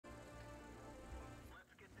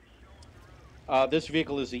This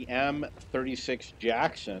vehicle is the M36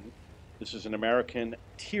 Jackson. This is an American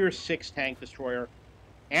Tier 6 tank destroyer,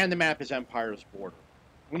 and the map is Empire's Border.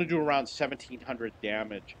 I'm going to do around 1,700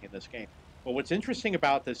 damage in this game. But what's interesting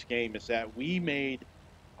about this game is that we made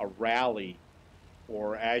a rally,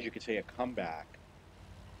 or as you could say, a comeback.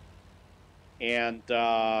 And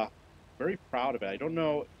very proud of it. I don't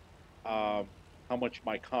know how much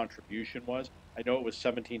my contribution was. I know it was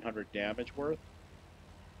 1,700 damage worth.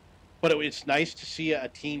 But it's nice to see a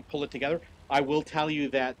team pull it together. I will tell you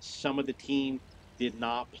that some of the team did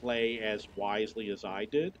not play as wisely as I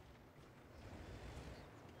did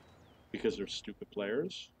because they're stupid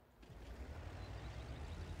players.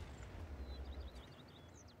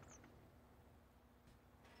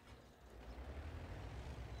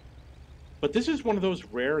 But this is one of those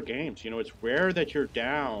rare games. You know, it's rare that you're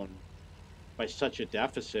down by such a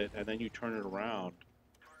deficit and then you turn it around.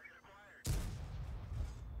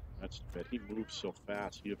 That's bad. He moved so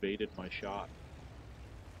fast. He evaded my shot.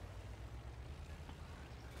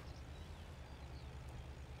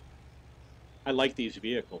 I like these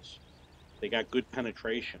vehicles. They got good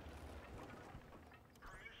penetration.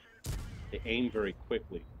 They aim very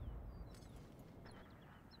quickly.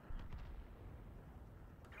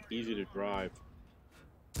 Easy to drive.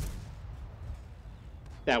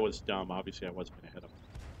 That was dumb. Obviously, I wasn't going to hit him.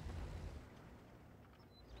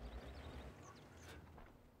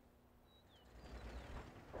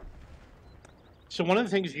 So one of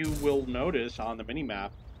the things you will notice on the minimap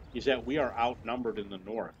is that we are outnumbered in the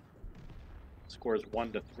north. The score is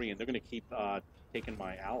 1-3, and they're going to keep taking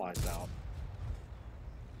my allies out.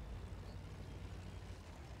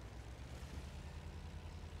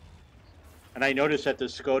 And I noticed that the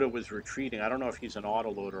Skoda was retreating. I don't know if he's an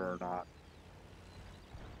autoloader or not.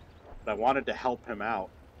 But I wanted to help him out.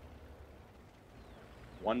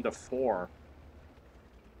 1-4.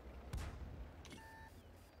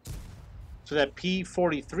 So that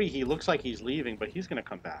P43, he looks like he's leaving, but he's going to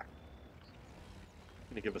come back. He's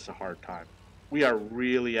going to give us a hard time. We are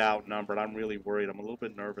really outnumbered. I'm really worried. I'm a little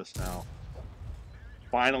bit nervous now.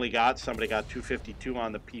 Finally got somebody, got 252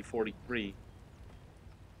 on the P43.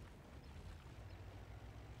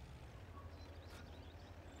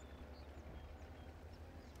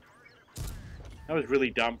 That was really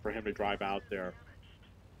dumb for him to drive out there.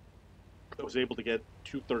 I was able to get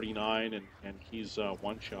 239, and he's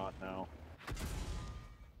one shot now.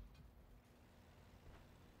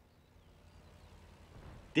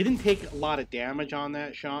 Didn't take a lot of damage on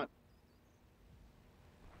that shot.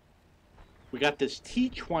 We got this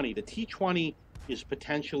T20. The T20 is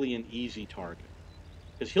potentially an easy target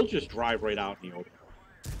because he'll just drive right out in the open.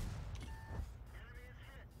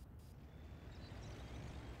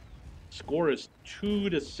 Score is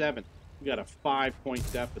 2-7. We got a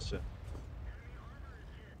 5-point deficit.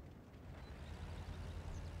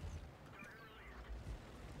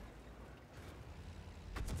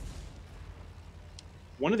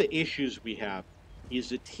 One of the issues we have is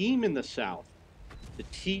the team in the south, the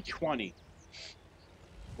T20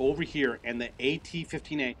 over here, and the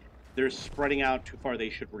AT-15A, they're spreading out too far.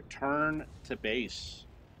 They should return to base.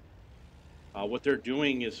 What they're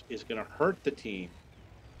doing is going to hurt the team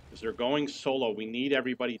because they're going solo. We need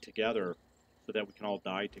everybody together so that we can all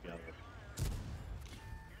die together.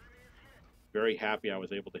 Very happy I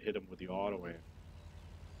was able to hit him with the auto aim.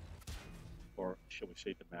 Or shall we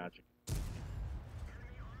say the magic.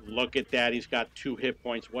 Look at that. He's got 2 hit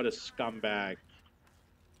points. What a scumbag.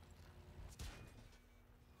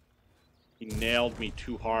 He nailed me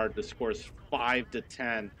too hard. The score is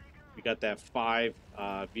 5-10. We got that 5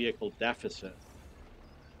 vehicle deficit.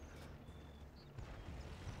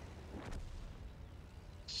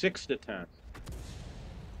 6-10.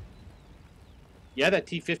 Yeah, that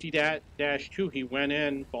T50-2, he went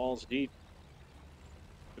in balls deep.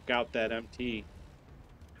 Took out that MT.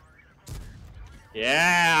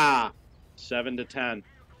 Yeah! 7-10.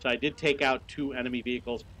 So I did take out 2 enemy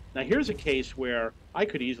vehicles. Now here's a case where I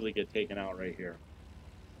could easily get taken out right here.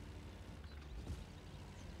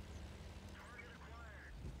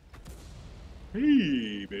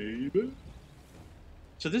 Hey, baby.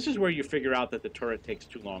 So this is where you figure out that the turret takes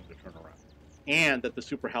too long to turn around. And that the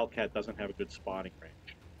Super Hellcat doesn't have a good spotting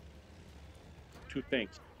range. 2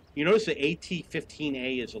 things. You notice the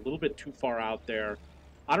AT-15A is a little bit too far out there.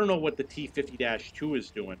 I don't know what the T-50-2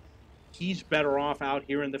 is doing. He's better off out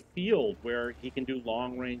here in the field where he can do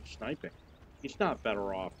long-range sniping. He's not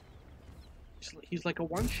better off. He's like a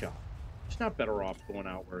one-shot. He's not better off going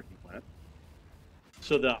out where he went.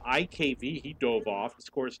 So the IKV, he dove off. The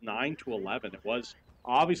score is 9-11. It was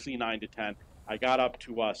obviously 9-10. I got up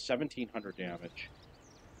to 1,700 damage.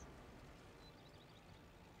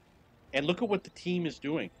 And look at what the team is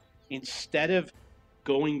doing. Instead of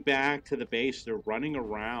going back to the base, they're running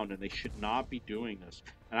around, and they should not be doing this.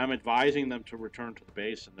 And I'm advising them to return to the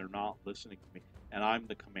base, and they're not listening to me. And I'm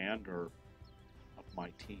the commander of my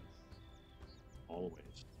team.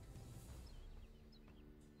 Always.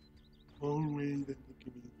 Always I'm the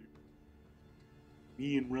commander.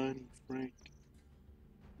 Me and Ronnie Frank.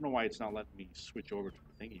 I don't know why it's not letting me switch over to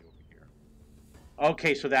the thingy over here.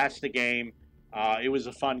 Okay, so that's the game. It was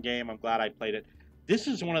a fun game. I'm glad I played it. This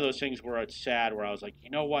is one of those things where it's sad, where I was like, you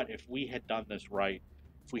know what? If we had done this right,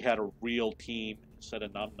 if we had a real team instead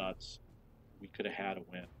of numbnuts, we could have had a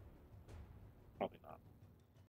win.